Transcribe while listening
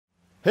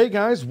Hey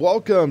guys,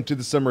 welcome to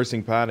the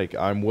SimRacingPaddock.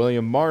 I'm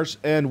William Marsh,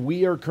 and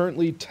we are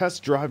currently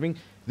test driving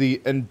the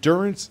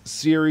Endurance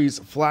Series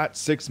Flat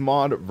 6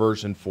 mod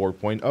version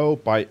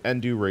 4.0 by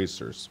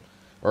Enduracers,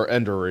 or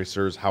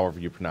Enduracers, however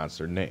you pronounce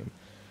their name.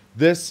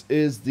 This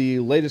is the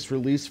latest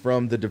release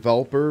from the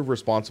developer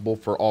responsible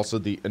for also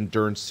the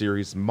Endurance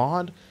Series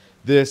mod.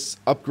 This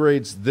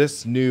upgrades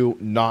this new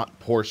not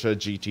Porsche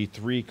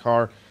GT3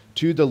 car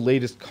to the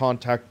latest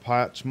contact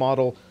patch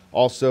model.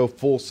 Also,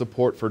 full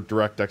support for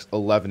DirectX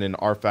 11 and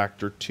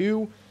rFactor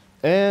 2,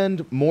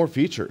 and more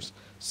features.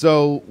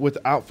 So,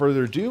 without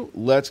further ado,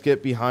 let's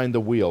get behind the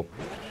wheel.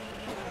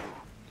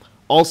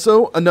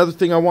 Also, another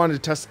thing I wanted to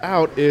test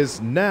out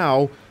is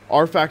now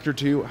rFactor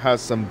 2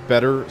 has some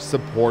better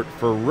support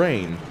for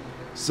rain.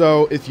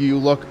 So, if you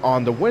look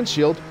on the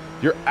windshield,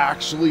 you're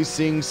actually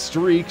seeing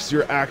streaks,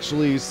 you're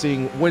actually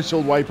seeing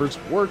windshield wipers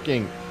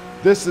working.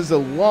 This is a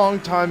long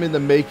time in the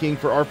making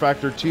for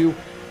rFactor 2,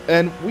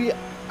 and we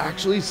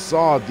actually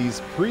saw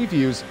these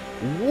previews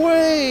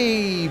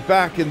way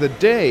back in the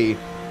day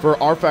for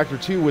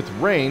rFactor 2 with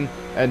rain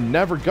and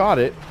never got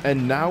it,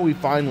 and now we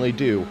finally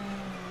do.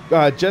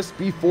 Just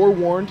be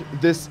forewarned,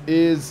 this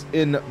is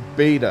in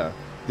beta.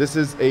 This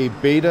is a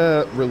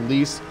beta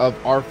release of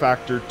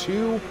rFactor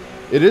 2.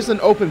 It is an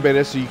open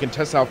beta, so you can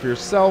test out for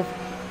yourself,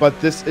 but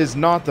this is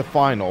not the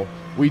final.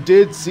 We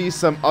did see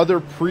some other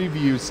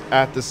previews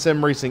at the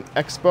Sim Racing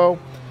Expo,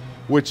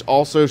 which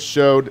also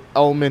showed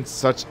elements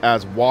such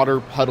as water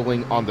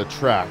puddling on the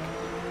track.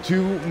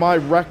 To my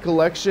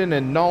recollection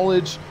and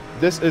knowledge,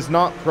 this is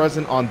not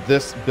present on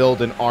this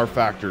build in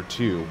rFactor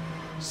 2.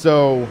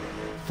 So,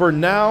 for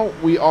now,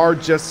 we are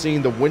just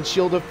seeing the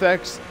windshield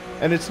effects,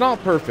 and it's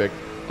not perfect.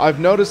 I've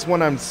noticed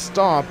when I'm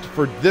stopped,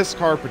 for this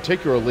car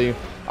particularly,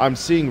 I'm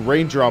seeing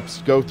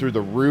raindrops go through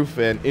the roof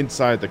and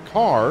inside the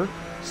car,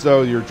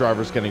 so your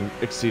driver's getting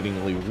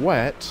exceedingly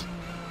wet.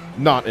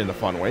 Not in a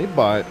fun way,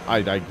 but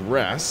I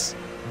digress.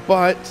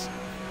 But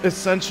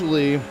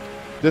essentially,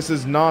 this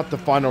is not the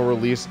final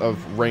release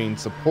of rain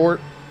support,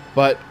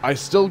 but I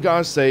still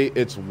gotta say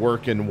it's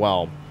working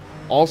well.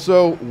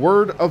 Also,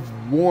 word of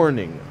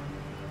warning.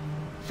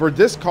 For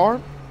this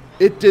car,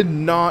 it did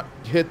not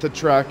hit the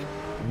track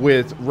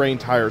with rain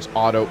tires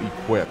auto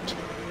equipped.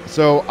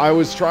 So I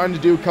was trying to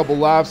do a couple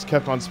laps,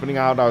 kept on spinning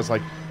out. I was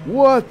like,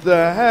 what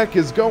the heck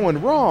is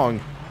going wrong?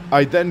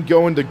 I then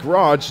go into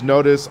garage,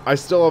 notice I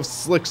still have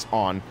slicks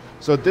on.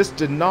 So this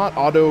did not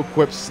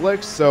auto-equip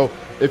slicks, so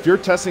if you're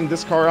testing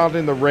this car out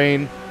in the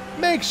rain,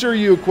 make sure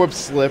you equip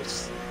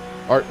slips,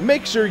 or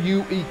make sure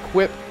you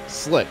equip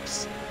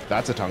slicks.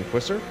 That's a tongue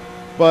twister.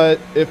 But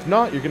if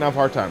not, you're gonna have a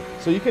hard time.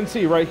 So you can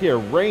see right here,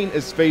 rain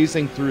is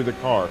phasing through the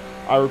car.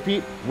 I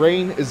repeat,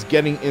 rain is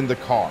getting in the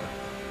car.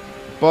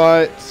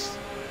 But,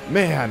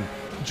 man,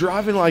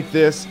 driving like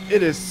this,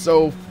 it is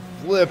so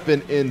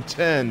flippin'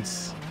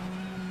 intense.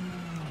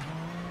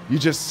 You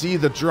just see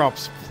the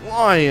drops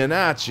flying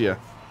at you.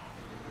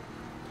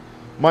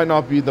 Might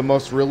not be the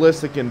most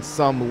realistic in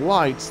some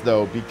lights,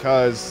 though,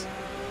 because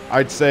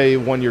I'd say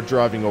when you're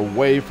driving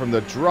away from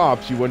the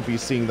drops, you wouldn't be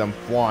seeing them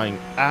flying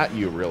at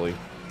you, really.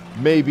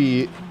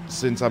 Maybe,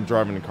 since I'm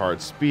driving a car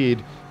at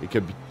speed, it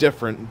could be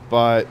different,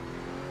 but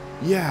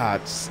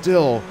yeah,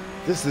 still,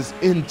 this is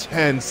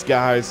intense,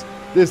 guys.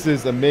 This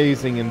is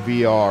amazing in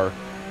VR.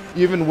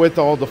 Even with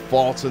all the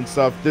faults and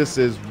stuff, this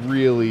is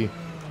really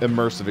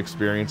immersive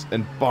experience.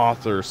 And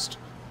Bathurst,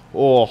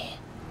 oh,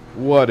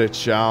 what a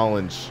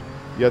challenge.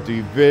 You have to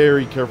be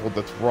very careful with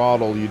the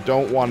throttle. You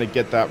don't want to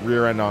get that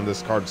rear end on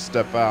this car to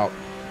step out.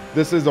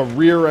 This is a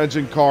rear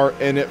engine car,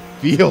 and it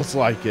feels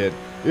like it.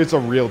 It's a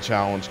real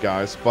challenge,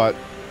 guys, but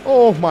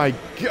oh my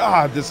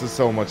god, this is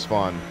so much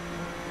fun.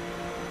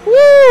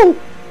 Woo!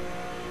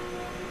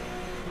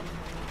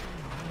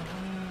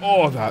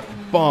 Oh, that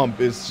bump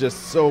is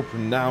just so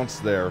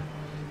pronounced there.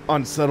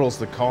 Unsettles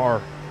the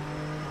car.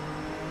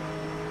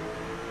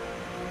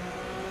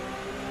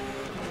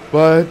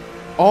 But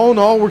all in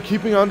all, we're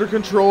keeping under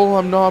control.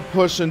 I'm not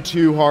pushing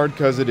too hard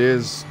because it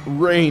is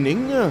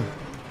raining.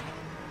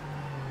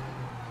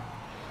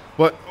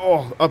 But,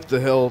 oh, up the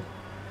hill.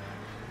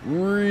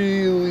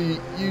 Really,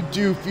 you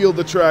do feel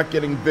the track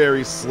getting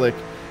very slick.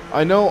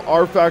 I know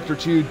rFactor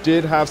 2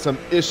 did have some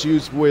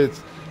issues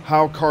with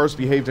how cars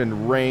behaved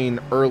in rain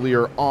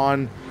earlier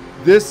on.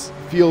 This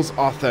feels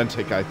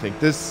authentic, I think.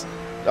 This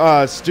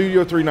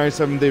Studio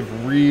 397,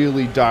 they've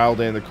really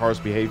dialed in the car's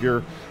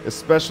behavior,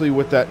 especially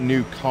with that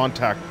new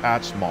contact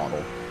patch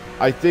model.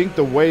 I think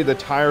the way the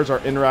tires are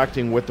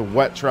interacting with the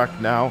wet track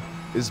now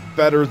is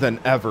better than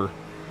ever.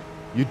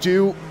 You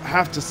do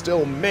have to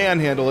still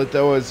manhandle it,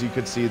 though, as you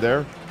can see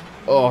there.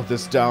 Oh,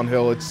 this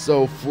downhill, it's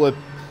so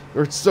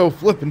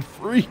flippin'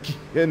 freaky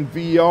in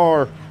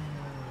VR.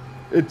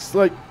 It's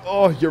like,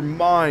 oh, your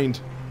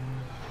mind.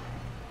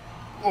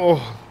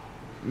 Oh,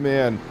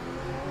 man.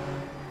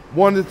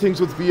 One of the things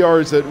with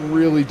VR is it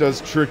really does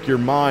trick your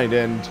mind,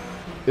 and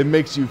it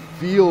makes you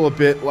feel a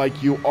bit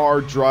like you are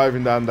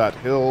driving down that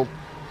hill,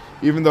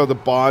 even though the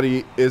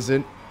body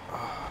isn't.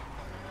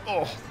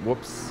 Oh,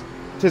 whoops.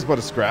 Tastes but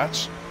a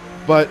scratch.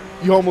 But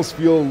you almost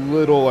feel a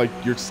little like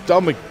your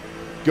stomach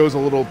goes a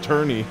little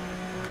turny.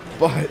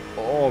 But,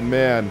 oh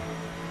man,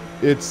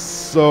 it's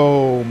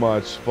so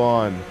much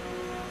fun.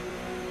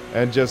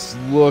 And just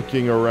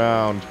looking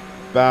around,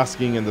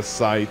 basking in the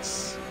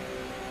sights.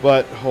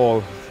 But,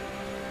 oh,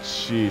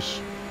 sheesh.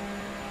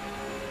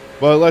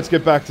 But let's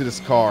get back to this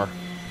car.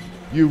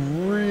 You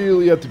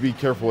really have to be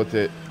careful with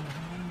it.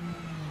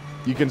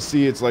 You can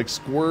see it's like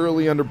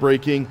squirrely under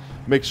braking.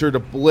 Make sure to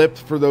blip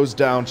for those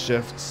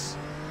downshifts.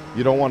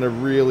 You don't want to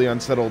really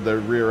unsettle the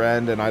rear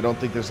end, and I don't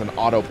think there's an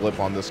auto blip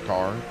on this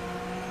car.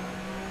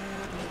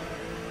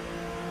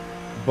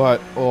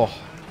 But, oh.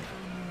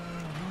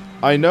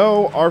 I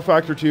know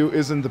rFactor 2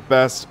 isn't the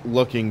best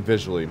looking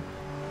visually.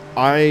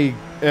 I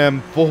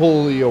am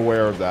fully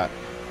aware of that.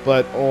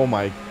 But, oh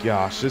my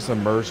gosh, this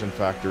immersion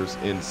factor is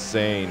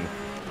insane.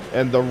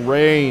 And the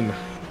rain.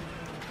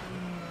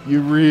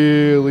 You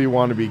really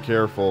want to be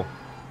careful.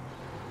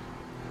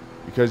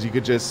 Because you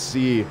could just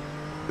see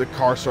the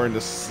car starting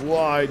to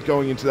slide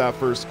going into that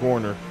first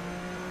corner.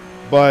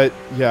 But,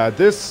 yeah,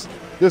 this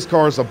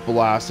car is a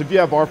blast. If you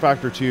have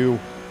rFactor 2,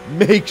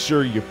 make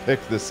sure you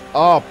pick this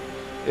up.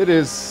 It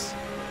is,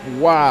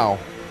 wow.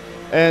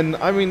 And,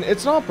 I mean,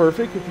 it's not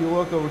perfect. If you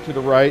look over to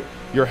the right,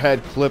 your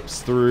head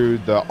clips through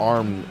the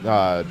arm,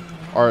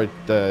 or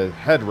the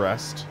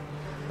headrest,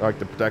 like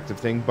the protective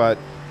thing. But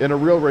in a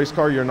real race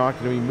car, you're not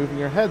going to be moving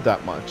your head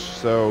that much.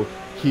 So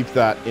keep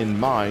that in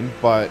mind.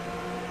 But,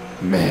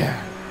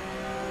 man,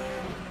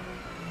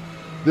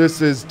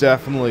 this is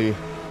definitely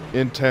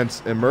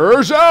intense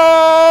immersion!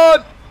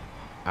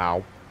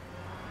 Ow.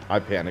 I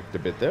panicked a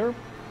bit there.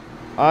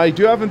 I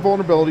do have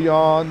invulnerability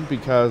on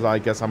because I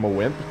guess I'm a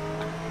wimp.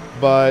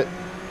 But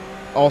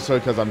also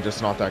because I'm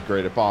just not that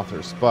great at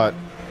Bathurst. But,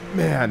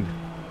 man.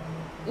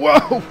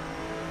 Whoa!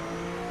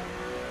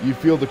 You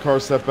feel the car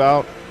step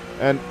out.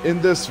 And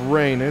in this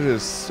rain, it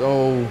is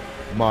so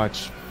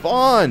much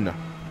fun.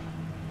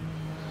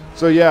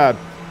 So yeah,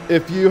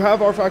 if you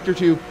have rFactor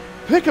 2,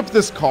 pick up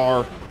this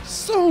car.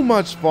 So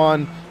much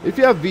fun. If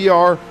you have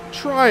VR,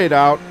 try it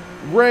out.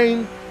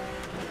 Rain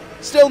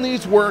still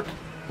needs work,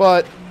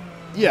 but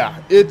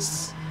yeah,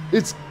 it's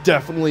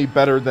definitely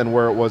better than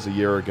where it was a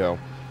year ago.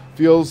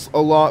 Feels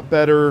a lot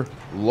better,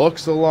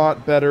 looks a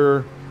lot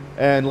better,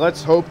 and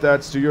let's hope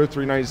that Studio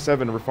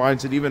 397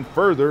 refines it even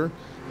further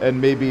and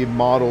maybe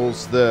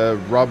models the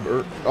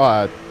rubber,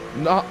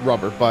 not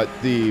rubber, but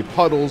the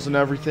puddles and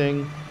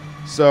everything.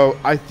 So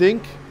I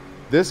think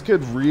this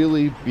could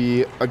really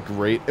be a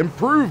great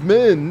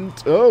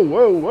improvement. Oh,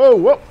 whoa, whoa,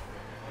 whoa.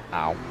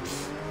 Ow.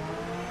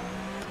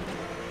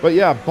 But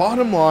yeah,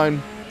 bottom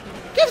line,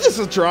 give this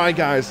a try,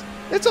 guys.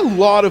 It's a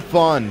lot of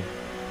fun.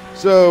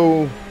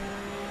 So,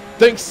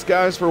 thanks,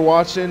 guys, for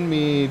watching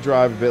me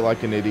drive a bit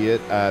like an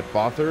idiot at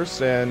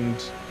Bathurst. And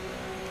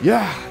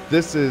yeah,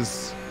 this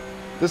is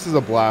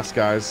a blast,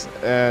 guys.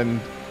 And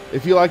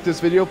if you like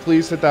this video,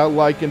 please hit that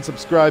like and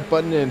subscribe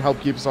button and help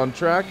keep us on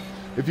track.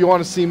 If you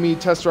want to see me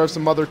test drive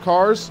some other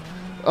cars,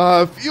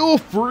 feel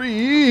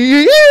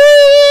free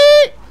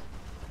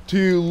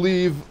to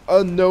leave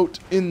a note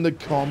in the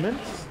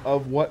comments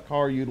of what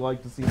car you'd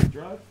like to see me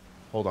drive.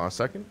 Hold on a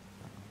second.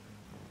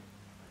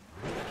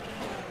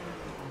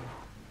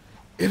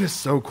 It is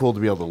so cool to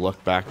be able to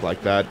look back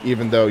like that,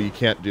 even though you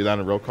can't do that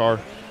in a real car.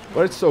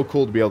 But it's so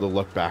cool to be able to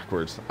look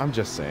backwards. I'm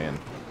just saying.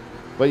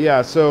 But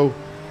yeah, so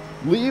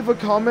leave a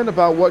comment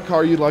about what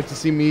car you'd like to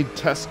see me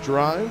test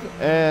drive.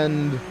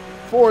 And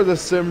for the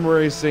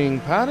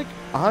SimRacingPaddock,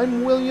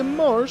 I'm William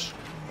Marsh.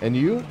 And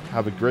you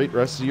have a great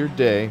rest of your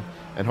day.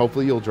 And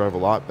hopefully you'll drive a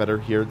lot better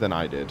here than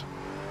I did.